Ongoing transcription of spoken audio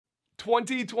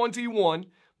2021,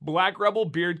 Black Rebel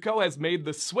Beard Co. has made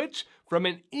the switch from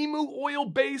an emu oil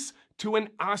base to an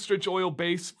ostrich oil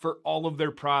base for all of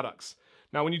their products.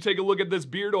 Now, when you take a look at this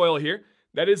beard oil here,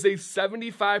 that is a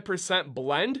 75%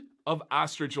 blend of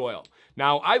ostrich oil.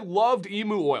 Now, I loved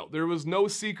emu oil. There was no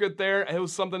secret there. It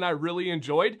was something I really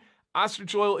enjoyed.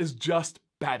 Ostrich oil is just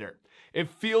better. It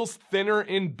feels thinner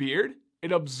in beard.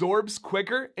 It absorbs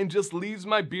quicker and just leaves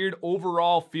my beard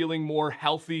overall feeling more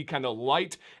healthy, kind of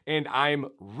light, and I'm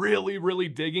really, really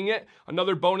digging it.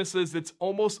 Another bonus is it's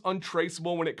almost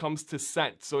untraceable when it comes to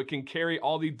scent, so it can carry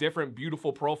all the different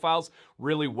beautiful profiles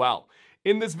really well.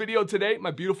 In this video today,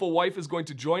 my beautiful wife is going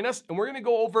to join us, and we're going to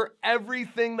go over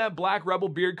everything that Black Rebel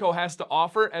Beard Co. has to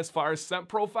offer as far as scent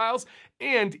profiles,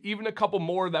 and even a couple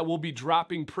more that will be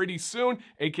dropping pretty soon,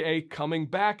 aka coming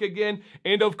back again.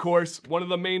 And of course, one of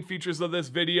the main features of this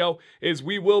video is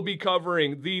we will be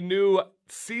covering the new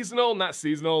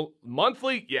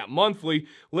monthly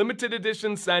limited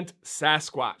edition scent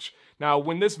Sasquatch. Now,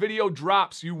 when this video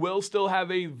drops, you will still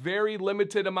have a very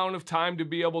limited amount of time to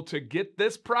be able to get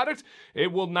this product.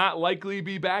 It will not likely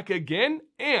be back again,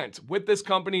 and with this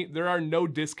company, there are no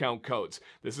discount codes.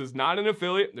 This is not an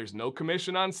affiliate. There's no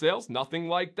commission on sales, nothing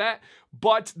like that,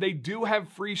 but they do have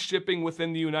free shipping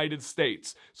within the United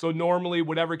States. So normally,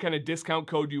 whatever kind of discount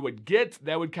code you would get,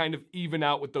 that would kind of even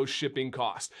out with those shipping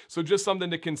costs. So just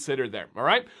something to consider there, all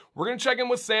right? We're gonna check in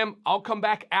with Sam. I'll come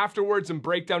back afterwards and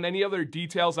break down any other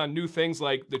details on new things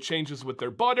like the changes with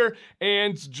their butter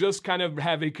and just kind of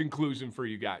have a conclusion for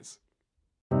you guys.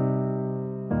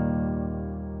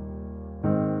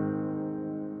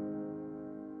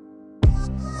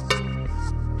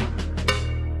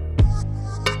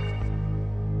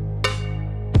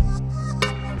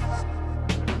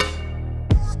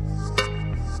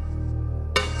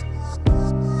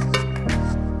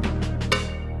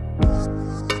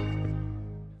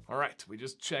 We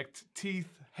just checked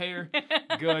teeth, hair,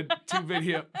 good. Two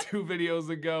videos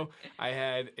ago, I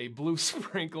had a blue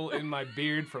sprinkle in my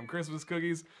beard from Christmas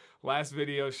cookies. Last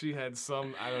video, she had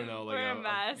some, I don't know, like a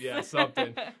mess. Yeah,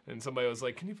 something. And somebody was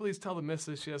like, "Can you please tell the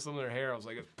missus she has something in her hair?" I was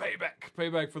like,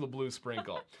 payback for the blue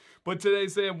sprinkle. But today,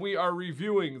 Sam, we are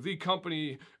reviewing the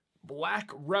company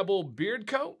Black Rebel Beard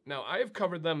Co. Now, I have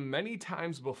covered them many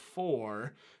times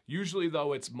before. Usually,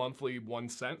 though, it's monthly 1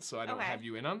 cent, so I don't have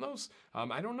you in on those.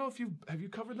 I don't know if have you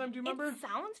covered them? Do you remember? It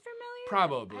sounds familiar.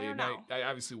 Probably. I don't know. I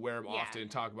obviously wear them often,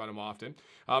 talk about them often.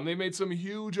 They made some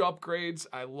huge upgrades.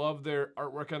 I love their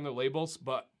artwork on their labels,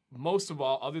 but most of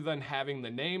all, other than having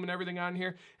the name and everything on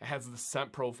here, it has the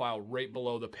scent profile right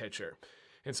below the picture.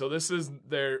 And so this is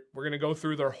we're going to go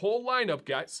through their whole lineup,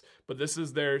 guys, but this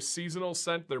is their seasonal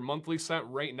scent, their monthly scent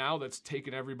right now that's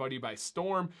taken everybody by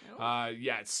storm.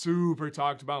 Yeah, it's super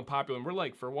talked about and popular, and we're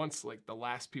like, for once, like the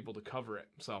last people to cover it.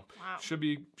 So should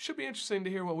be interesting to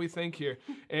hear what we think here.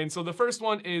 And so the first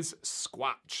one is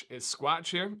Squatch. Is Squatch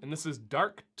here, and this is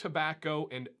Dark Tobacco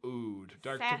and Oud.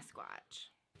 Sasquatch.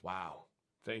 Wow,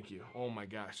 thank you. Oh my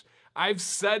gosh, I've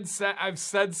said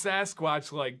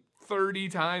Sasquatch like 30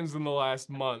 times in the last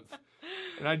month.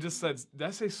 And I just said, did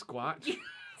I say Squatch?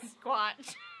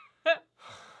 Squatch.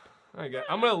 Okay,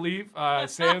 I'm gonna leave.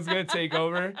 Sam's gonna take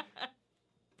over.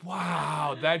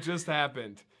 Wow, that just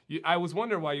happened. I was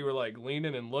wondering why you were like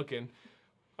leaning and looking.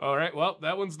 All right, well,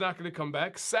 that one's not gonna come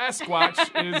back.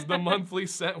 Sasquatch is the monthly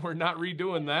scent. We're not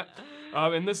redoing that.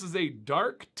 And this is a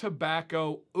Dark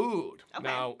Tobacco Oud. Okay.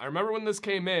 Now, I remember when this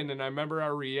came in, and I remember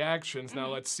our reactions. Now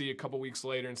let's see a couple weeks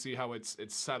later and see how it's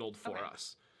settled for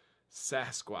us.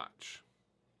 Sasquatch.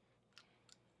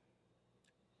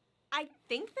 I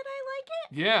think that I like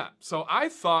it. Yeah, so I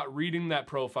thought reading that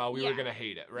profile, we were going to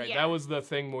hate it, right? That was the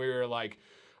thing where we were like,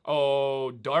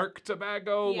 oh, Dark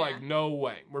Tobacco? Like, no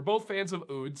way. We're both fans of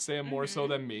Oud, Sam more so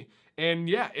than me. And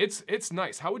yeah, it's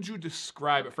nice. How would you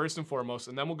describe it first and foremost,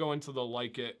 and then we'll go into the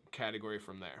like it category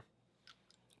from there.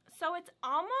 So it's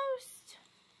almost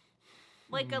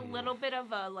like a little bit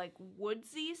of a like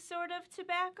woodsy sort of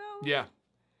tobacco. Yeah.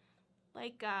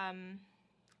 Like I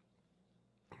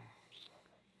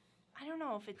don't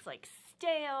know if it's like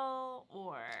stale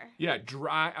or... Yeah,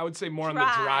 dry. I would say more on the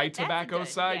dry tobacco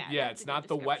side. Yeah, it's not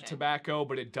the wet tobacco,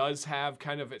 but it does have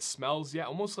kind of, it smells,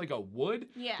 almost like a wood.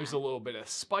 Yeah. There's a little bit of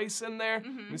spice in there.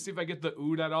 Let me see if I get the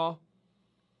oud at all.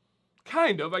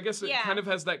 Kind of. I guess it kind of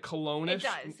has that cologne-ish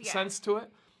sense to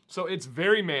it. So it's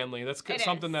very manly. That's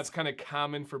something that's kind of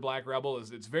common for Black Rebel,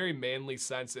 is it's very manly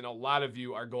scents, and a lot of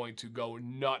you are going to go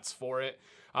nuts for it.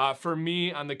 For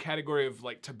me, on the category of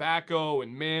like tobacco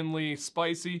and manly,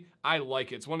 spicy, I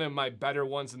like it. It's one of my better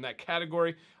ones in that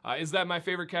category. Is that my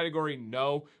favorite category?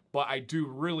 No, but I do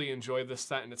really enjoy this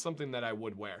scent, and it's something that I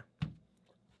would wear.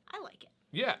 I like it.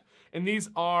 Yeah. And these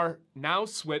are now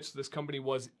switched. This company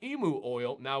was Emu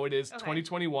Oil. Now it is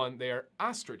 2021. They are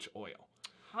Ostrich Oil.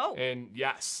 Oh. And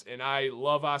yes, and I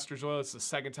love Ostrich Oil. It's the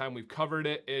second time we've covered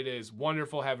it. It is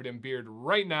wonderful. Have it in beard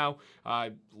right now.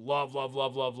 I love, love,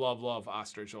 love, love, love, love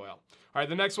Ostrich Oil. All right,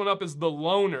 the next one up is the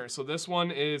Loner. So this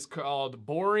one is called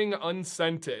Boring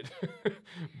Unscented.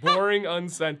 Boring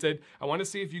Unscented. I want to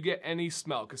see if you get any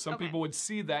smell, because some people would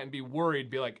see that and be worried,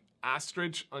 be like,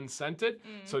 Ostrich Unscented?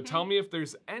 So tell me if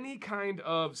there's any kind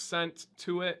of scent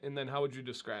to it, and then how would you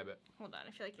describe it? Hold on,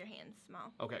 I feel like your hands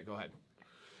smell. Okay, go ahead.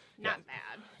 Not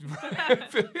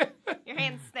bad. Your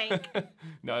hands stink.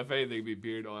 No, if anything, it'd be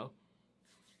beard oil.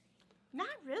 Not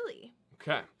really.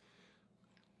 Okay.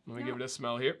 Let me give it a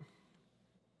smell here.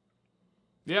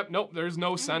 Yep, nope, there's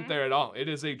no scent there at all. It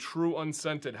is a true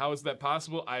unscented. How is that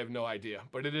possible? I have no idea.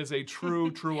 But it is a true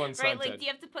unscented. Right, like, do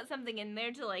you have to put something in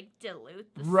there to, like, dilute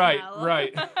the right, smell?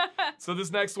 Right. So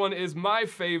this next one is my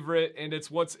favorite, and it's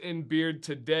what's in beard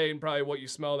today, and probably what you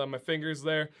smelled on my fingers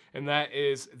there, and that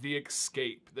is the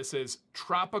Escape. This is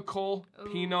Tropical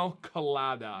Pina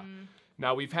Colada.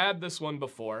 Now, we've had this one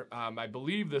before. I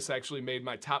believe this actually made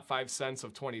my top 5 scents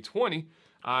of 2020.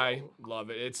 I love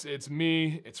it. It's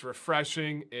me. It's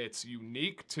refreshing. It's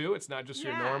unique, too. It's not just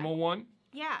your normal one.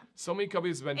 Yeah. So many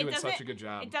companies have been doing such a good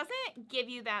job. It doesn't give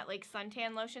you that, like,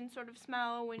 suntan lotion sort of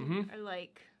smell when you're,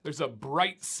 like... There's a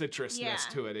bright citrusness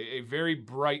to it. A very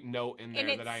bright note in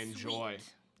there that I enjoy.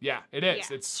 Sweet. Yeah, it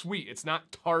is. Yeah. It's sweet. It's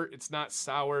not tart. It's not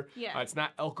sour. Yeah. It's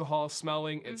not alcohol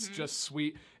smelling. It's just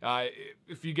sweet.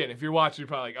 If you're watching, you're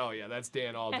probably like, oh, yeah, that's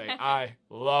Dan all day. I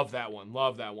love that one.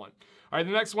 Love that one. All right,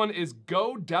 the next one is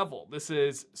Go Devil. This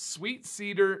is sweet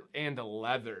cedar and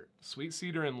leather. Sweet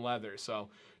cedar and leather. So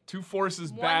two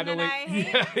forces battling. One that I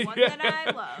hate, one that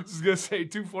I love. I was going to say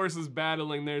two forces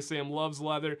battling there. Sam loves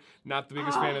leather, not the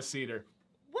biggest fan of cedar.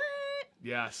 What?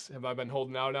 Yes. Have I been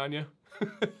holding out on you?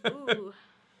 Ooh.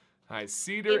 All right,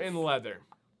 cedar and leather.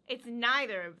 It's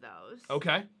neither of those.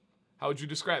 Okay. How would you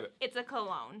describe it? It's a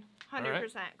cologne.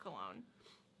 100% cologne.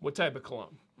 What type of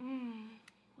cologne?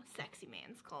 Sexy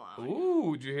man's cologne.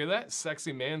 Ooh, did you hear that?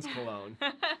 Sexy man's cologne.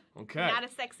 Okay. Not a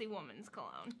sexy woman's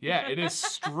cologne. Yeah, it is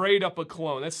straight up a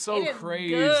cologne. That's so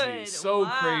crazy. Good. So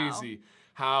crazy.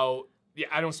 How,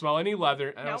 I don't smell any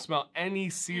leather. I don't smell any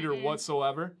cedar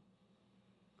whatsoever.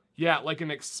 Yeah, like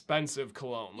an expensive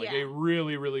cologne. Like a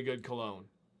really, really good cologne.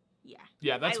 Yeah.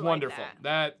 Yeah, that's wonderful.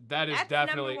 That is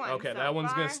definitely okay. That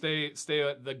one's gonna stay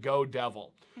at the Go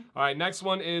Devil. All right, next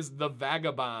one is the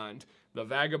Vagabond. The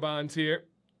Vagabond's here,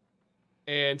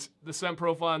 and the scent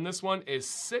profile on this one is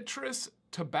citrus,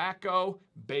 tobacco,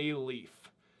 bay leaf.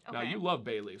 Okay. Now you love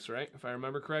bay leaves, right? If I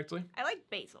remember correctly. I like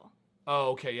basil.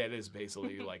 Oh, okay, yeah, it is basil.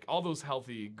 You like all those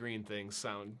healthy green things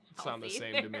sound the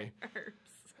same to me.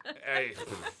 Herbs. Hey.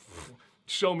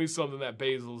 Show me something that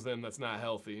basil's in that's not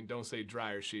healthy. And don't say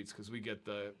dryer sheets, because we get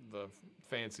the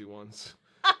fancy ones.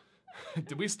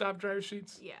 Did we stop dryer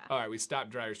sheets? Yeah. All right, we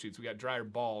stopped dryer sheets. We got dryer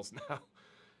balls now.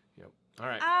 Yep. All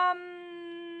right. I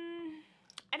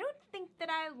don't think that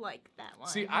I like that one.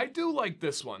 See, I do like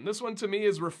this one. This one to me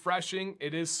is refreshing.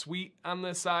 It is sweet on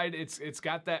the side. It's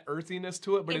got that earthiness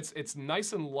to it, but it's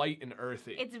nice and light and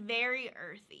earthy. It's very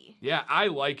earthy. Yeah, I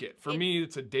like it. For me,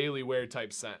 it's a daily wear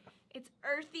type scent. It's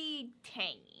earthy,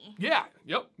 tangy. Yeah,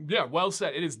 yep, yeah, well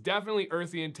said. It is definitely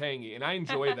earthy and tangy, and I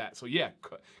enjoy that. So yeah,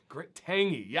 great,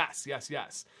 tangy, yes, yes,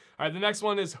 yes. All right, the next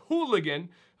one is Hooligan,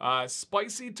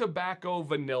 spicy tobacco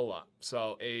vanilla.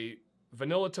 So a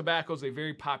vanilla tobacco is a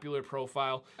very popular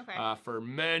profile for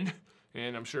men,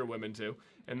 and I'm sure women too.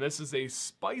 And this is a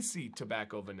spicy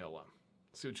tobacco vanilla.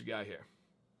 Let's see what you got here.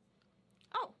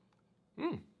 Oh.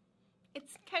 It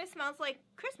kind of smells like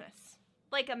Christmas.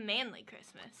 Like a manly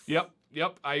Christmas. Yep,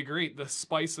 I agree. The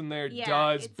spice in there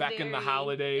does beckon the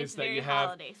holidays that you have.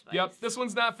 Holiday spice. Yep, this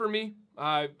one's not for me.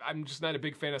 I'm just not a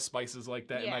big fan of spices like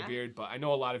that in my beard, but I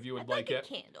know a lot of you would like it.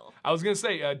 Candle. I was gonna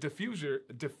say a diffuser.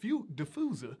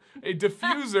 A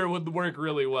diffuser would work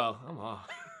really well.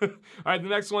 All right, the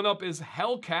next one up is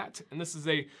Hellcat, and this is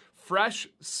a fresh,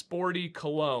 sporty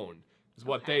cologne. Is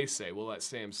what they say. We'll let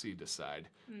Sam C decide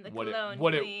what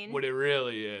it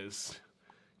really is.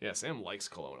 Yeah, Sam likes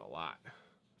cologne a lot.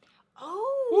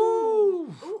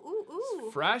 Oh. Ooh.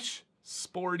 Ooh. Fresh,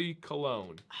 sporty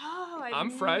cologne. Oh, I'm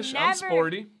fresh. I'm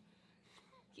sporty.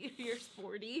 You're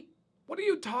sporty. What are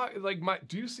you talking? Like,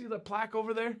 do you see the plaque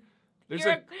over there?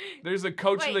 There's a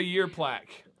Coach of the Year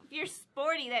plaque. If you're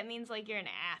sporty, that means like you're an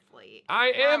athlete. I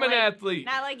am an athlete.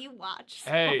 Not like you watch sports.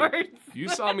 Hey, you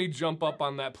saw me jump up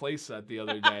on that play set the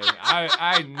other day.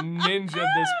 I ninja'd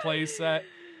this play set.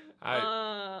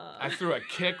 I threw a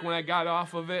kick when I got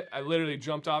off of it. I literally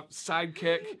jumped off, side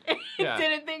kick. Yeah.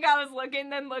 Didn't think I was looking,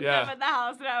 then looked up at the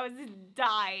house and I was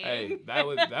dying. Hey, that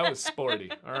was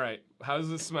sporty. All right, how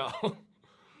does it smell?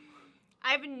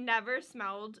 I've never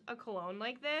smelled a cologne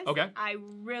like this. Okay. I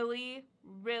really,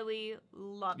 really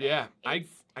love it. Yeah, I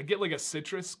get like a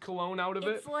citrus cologne out of it.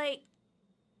 It's like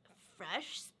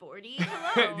fresh, sporty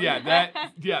cologne.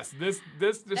 Yes,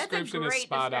 this description is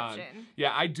spot on.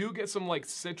 Yeah, I do get some like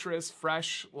citrus,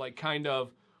 fresh, like kind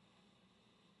of.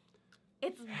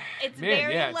 It's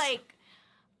very it's like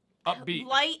upbeat,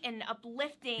 light and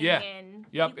uplifting. Yeah. And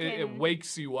yep, it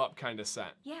wakes you up kind of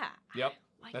scent. Yeah. Yep.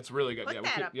 That's really good.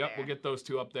 We'll get those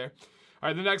two up there. All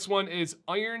right, the next one is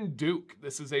Iron Duke.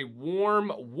 This is a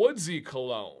warm, woodsy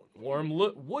cologne.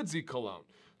 Woodsy cologne.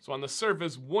 So on the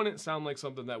surface, wouldn't sound like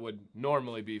something that would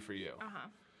normally be for you. Uh-huh.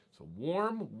 So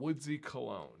warm, woodsy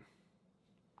cologne.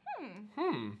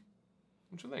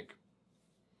 What you think?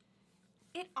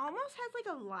 It almost has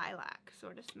like a lilac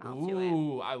sort of smell to it.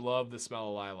 Ooh, I love the smell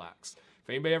of lilacs. If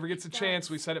anybody ever gets a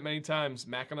chance, we said it many times,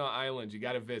 Mackinac Island, you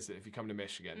got to visit if you come to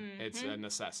Michigan. It's a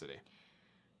necessity.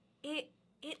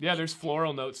 There's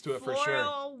floral notes to it for sure.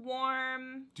 Floral,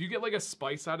 warm. Do you get like a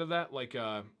spice out of that? Like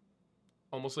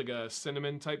almost like a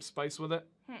cinnamon type spice with it?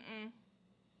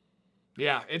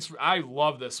 Yeah, I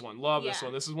love this one. This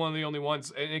one. This is one of the only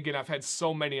ones. And again, I've had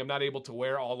so many. I'm not able to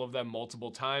wear all of them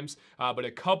multiple times. But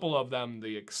a couple of them,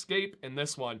 the Escape and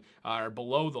this one, are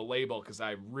below the label because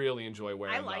I really enjoy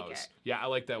wearing those. I like it. Yeah, I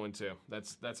like that one too.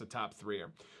 That's a top 3er.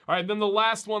 All right, then the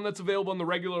last one that's available in the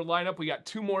regular lineup. We got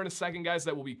 2 more in a second, guys,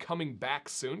 that will be coming back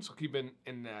soon. So keep in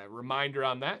a reminder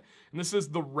on that. And this is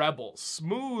the Rebel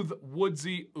Smooth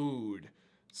Woodsy Oud.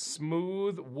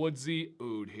 Smooth Woodsy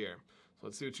Oud here.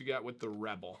 Let's see what you got with the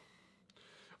Rebel.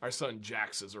 Our son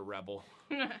Jax is a rebel.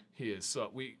 He is.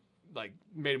 So we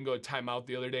made him go to timeout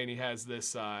the other day, and he has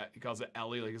this. He calls it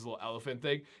Ellie, like his little elephant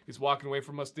thing. He's walking away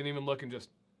from us, didn't even look, and just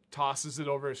tosses it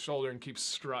over his shoulder and keeps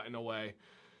strutting away.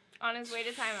 On his way to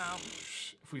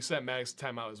timeout. If we set Max to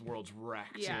timeout, his world's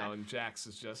wrecked. You know, and Jax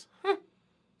is just. What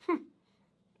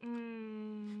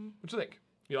you think?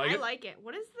 You like it? I like it.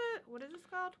 What is this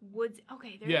called? Woodsy.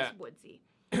 Okay, there's Woodsy.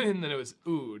 And then it was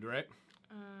Oud, right?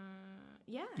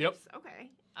 Yes. Yep. Okay.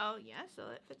 Oh, yeah, so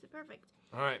it fits it perfect.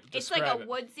 All right, it's like a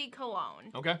woodsy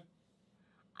cologne. Okay.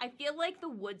 I feel like the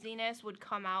woodsiness would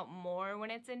come out more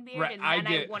when it's in beard, and then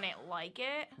I wouldn't like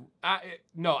it.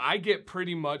 No, I get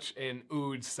pretty much an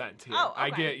oud scent here. Oh, okay. I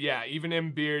get, even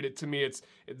in beard, to me,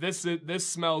 this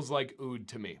smells like oud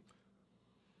to me.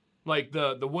 Like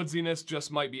the woodsiness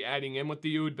just might be adding in with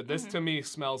the oud, but this to me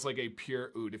smells like a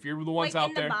pure oud. If you're the ones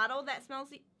out there, in the bottle that smells.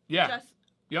 Yep.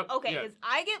 Okay, because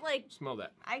I get smell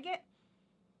that. I get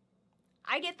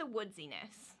the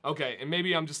woodsiness. Okay, and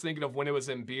maybe I'm just thinking of when it was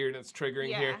in beard and it's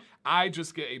triggering here. I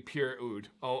just get a pure oud,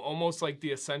 almost like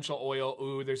the essential oil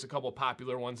oud. There's a couple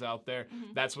popular ones out there.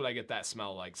 That's what I get that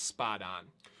smell like, spot on.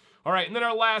 All right, and then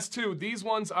our last 2. These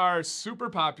ones are super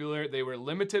popular. They were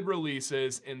limited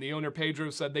releases, and the owner,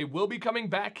 Pedro, said they will be coming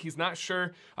back. He's not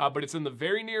sure, but it's in the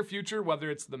very near future,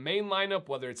 whether it's the main lineup,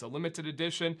 whether it's a limited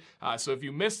edition. So if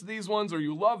you missed these ones or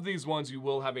you love these ones, you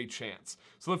will have a chance.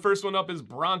 So the first one up is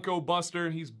Bronco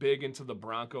Buster. He's big into the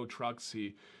Bronco trucks.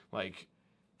 He,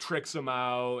 tricks them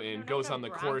out and goes on the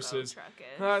courses.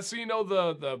 So you know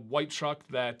the white truck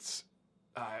that's...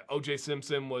 O.J.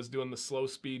 Simpson was doing the slow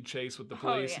speed chase with the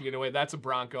police and getting away. That's a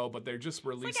Bronco, but they're just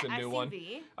releasing a new one.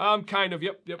 Kind of.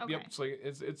 Yep. It's like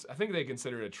it's. I think they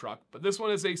consider it a truck, but this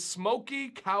one is a smoky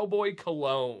cowboy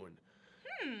cologne.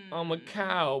 I'm a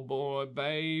cowboy,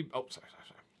 babe. Oh, sorry,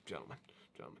 gentlemen.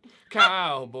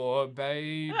 Cowboy,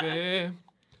 baby.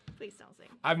 Please don't sing.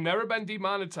 I've never been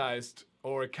demonetized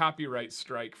or a copyright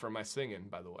strike for my singing,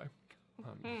 by the way.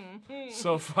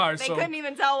 So far, they couldn't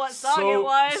even tell what song it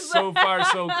was. So far,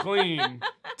 so clean.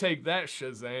 Take that,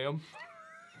 Shazam.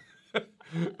 All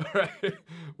right,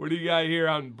 what do you got here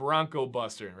on Bronco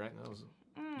Buster? Right, that was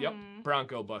yep,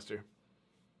 Bronco Buster.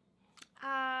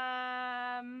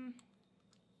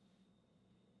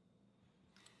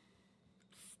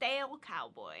 Stale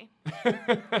cowboy.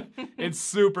 It's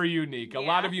super unique. A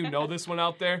lot of you know this one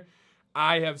out there.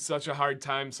 I have such a hard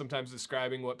time sometimes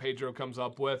describing what Pedro comes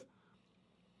up with.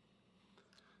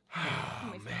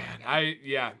 Oh,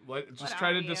 man. Just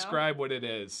try to describe what it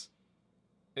is.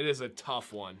 It is a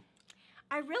tough one.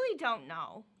 I really don't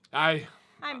know. I'm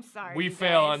sorry. We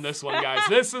fail on this one, guys.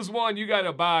 This is one you got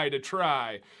to buy to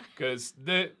try. Because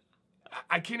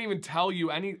I can't even tell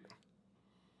you any...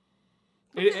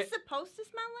 What's it supposed to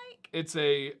smell like? It's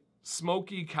a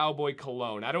smoky cowboy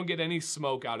cologne. I don't get any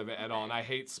smoke out of it at all, and I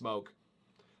hate smoke.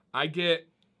 I get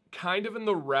kind of in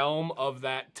the realm of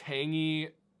that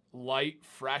tangy... light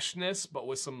freshness, but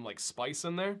with some like spice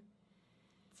in there.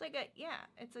 It's like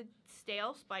it's a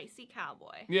stale, spicy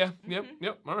cowboy. Yeah, yep,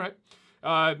 all right.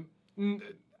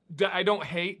 I don't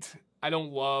hate, I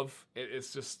don't love,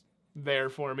 it's just there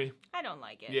for me. I don't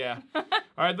like it. Yeah. All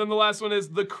right, then the last one is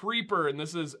the Creeper, and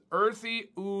this is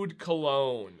Earthy Oud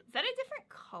Cologne. Is that a different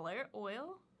color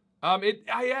oil?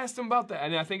 I asked him about that,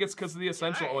 and I think it's because of the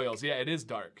essential Dark. oils. Yeah, it is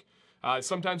dark.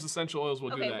 Sometimes essential oils will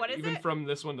do that, what is even it? from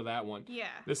this one to that one. Yeah.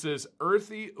 This is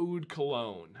Earthy Oud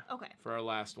Cologne. Okay. For our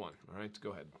last one. All right,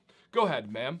 go ahead. Go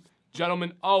ahead, ma'am.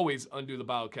 Gentlemen, always undo the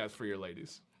bottle caps for your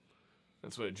ladies.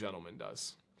 That's what a gentleman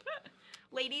does.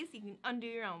 Ladies, you can undo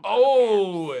your own.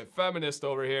 Oh, a feminist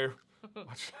over here.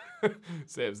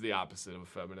 Sam's the opposite of a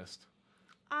feminist.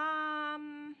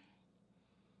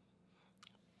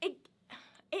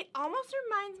 It almost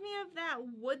reminds me of that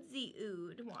woodsy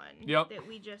oud one that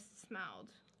we just smelled.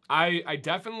 I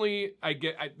definitely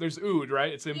there's oud,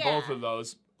 right? It's in both of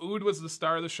those. Oud was the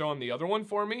star of the show on the other one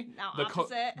for me. Now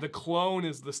opposite. The clone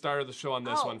is the star of the show on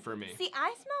this one for me. See,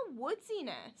 I smell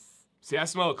woodsiness. See, I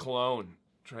smell a cologne.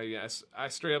 I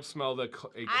straight up smell a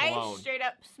cologne. I straight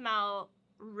up smell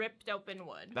ripped open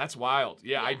wood. That's wild.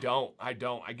 Yeah, I don't. I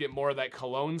get more of that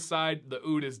cologne side. The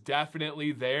oud is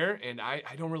definitely there, and I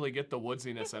don't really get the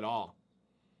woodsiness at all.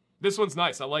 This one's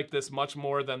nice. I like this much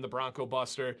more than the Bronco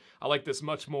Buster. I like this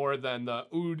much more than the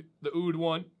oud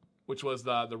one, which was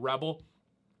the Rebel.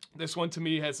 This one to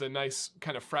me has a nice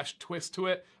kind of fresh twist to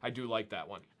it. I do like that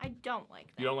one. I don't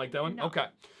like that. You don't like that one? No. Okay.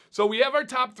 So we have our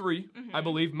top three, I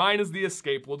believe. Mine is the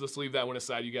Escape. We'll just leave that one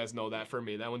aside. You guys know that for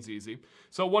me. That one's easy.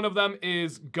 So one of them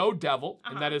is Go Devil,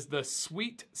 and that is the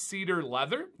Sweet Cedar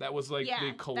Leather. That was like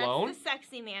the cologne. That's the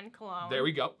sexy man cologne. There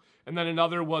we go. And then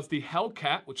another was the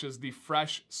Hellcat, which is the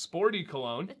fresh, sporty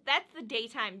cologne. That's the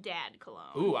daytime dad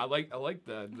cologne. Ooh, I like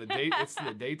the date. It's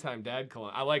the daytime dad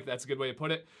cologne. I like that's a good way to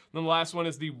put it. And then the last one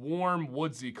is the warm,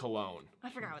 woodsy cologne. I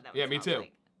forgot what that was. Yeah, me too.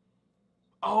 Like.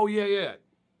 Oh yeah.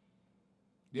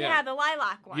 Yeah, the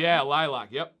lilac one. Yeah,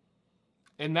 lilac. Yep.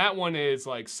 And that one is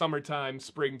like summertime,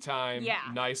 springtime,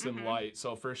 nice and light.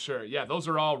 So for sure. Yeah, those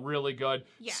are all really good.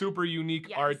 Yeah. Super unique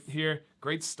art here.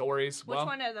 Great stories. Which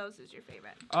one of those is your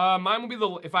favorite? Mine would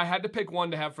be if I had to pick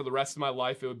one to have for the rest of my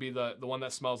life, it would be the one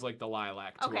that smells like the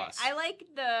lilac to us. I like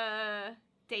the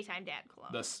daytime dad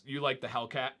cologne. You like the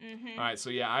Hellcat? All right, so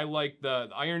yeah, I like the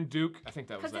Iron Duke. I think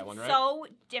that was that one, right? Because it's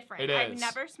so different. It is. I've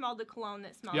never smelled a cologne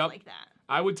that smells like that.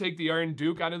 I would take the Iron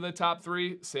Duke out of the top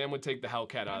three. Sam would take the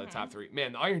Hellcat out of the top three.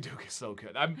 Man, the Iron Duke is so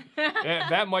good.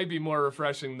 That might be more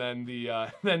refreshing than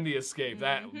the Escape.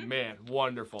 That, man,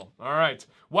 wonderful. All right.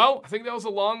 Well, I think that was a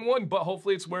long one, but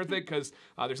hopefully it's worth it because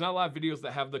there's not a lot of videos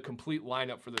that have the complete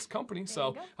lineup for this company.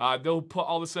 So they'll put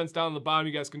all the scents down on the bottom.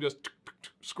 You guys can just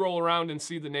scroll around and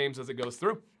see the names as it goes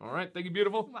through. All right. Thank you,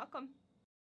 beautiful. You're welcome.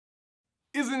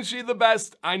 Isn't she the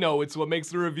best? I know, it's what makes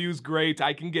the reviews great.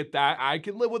 I can get that. I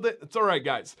can live with it. It's all right,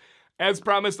 guys. As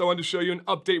promised, I wanted to show you an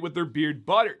update with their beard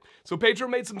butter. So Pedro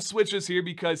made some switches here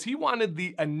because he wanted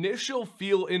the initial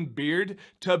feel in beard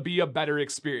to be a better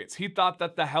experience. He thought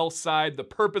that the health side, the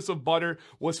purpose of butter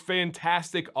was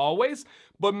fantastic always,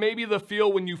 but maybe the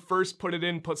feel when you first put it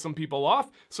in put some people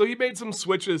off. So he made some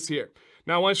switches here.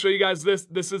 Now I want to show you guys this.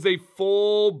 This is a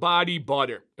full body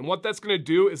butter. And what that's going to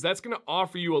do is that's going to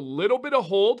offer you a little bit of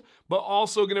hold, but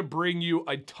also going to bring you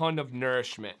a ton of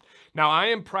nourishment. Now I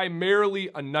am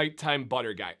primarily a nighttime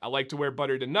butter guy. I like to wear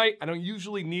butter at night. I don't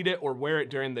usually need it or wear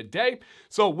it during the day.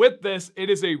 So with this,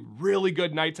 it is a really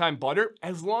good nighttime butter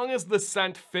as long as the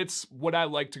scent fits what I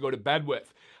like to go to bed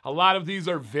with. A lot of these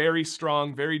are very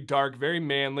strong, very dark, very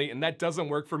manly, and that doesn't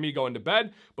work for me going to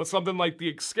bed, but something like the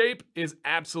Escape is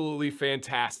absolutely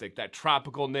fantastic. That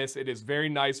tropicalness, it is very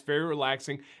nice, very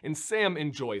relaxing, and Sam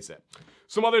enjoys it.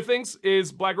 Some other things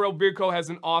is Black Rebel Beard Co. has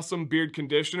an awesome beard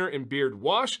conditioner and beard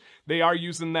wash. They are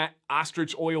using that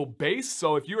ostrich oil base.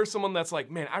 So if you are someone that's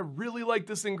like, man, I really like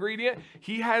this ingredient,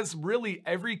 he has really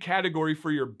every category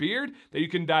for your beard that you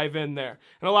can dive in there.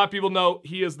 And a lot of people know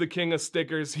he is the king of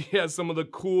stickers. He has some of the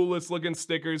coolest looking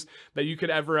stickers that you could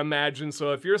ever imagine.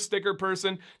 So if you're a sticker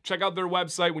person, check out their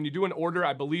website. When you do an order,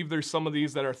 I believe there's some of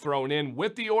these that are thrown in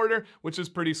with the order, which is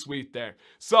pretty sweet there.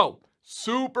 So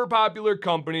super popular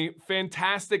company,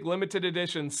 fantastic limited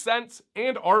edition scents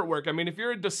and artwork. I mean, if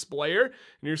you're a displayer and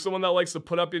you're someone that likes to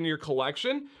put up in your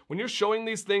collection, when you're showing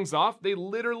these things off, they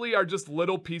literally are just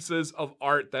little pieces of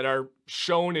art that are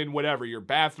shown in whatever, your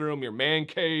bathroom, your man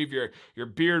cave, your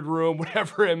beard room,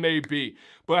 whatever it may be.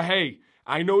 But hey,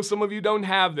 I know some of you don't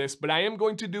have this, but I am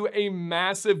going to do a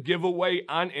massive giveaway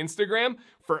on Instagram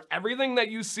for everything that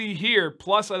you see here.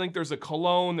 Plus, I think there's a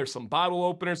cologne, there's some bottle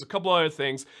openers, a couple other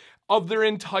things. of their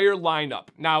entire lineup.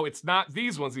 Now, it's not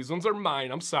these ones are mine,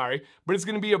 I'm sorry, but it's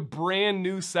gonna be a brand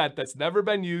new set that's never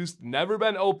been used, never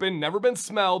been opened, never been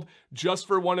smelled, just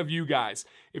for one of you guys.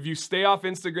 If you stay off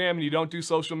Instagram and you don't do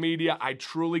social media, I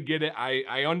truly get it,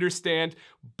 I understand,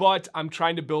 but I'm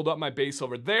trying to build up my base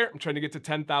over there. I'm trying to get to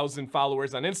 10,000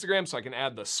 followers on Instagram so I can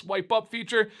add the swipe up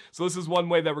feature. So this is one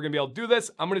way that we're gonna be able to do this.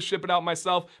 I'm gonna ship it out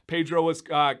myself. Pedro was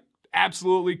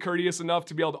absolutely courteous enough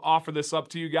to be able to offer this up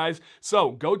to you guys.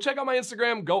 So go check out my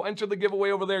Instagram, go enter the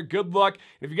giveaway over there. Good luck.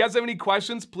 If you guys have any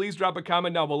questions, please drop a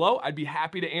comment down below. I'd be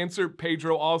happy to answer.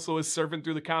 Pedro also is surfing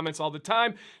through the comments all the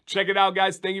time. Check it out,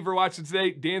 guys. Thank you for watching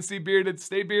today. Dan C. Bearded,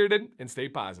 stay bearded and stay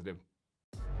positive.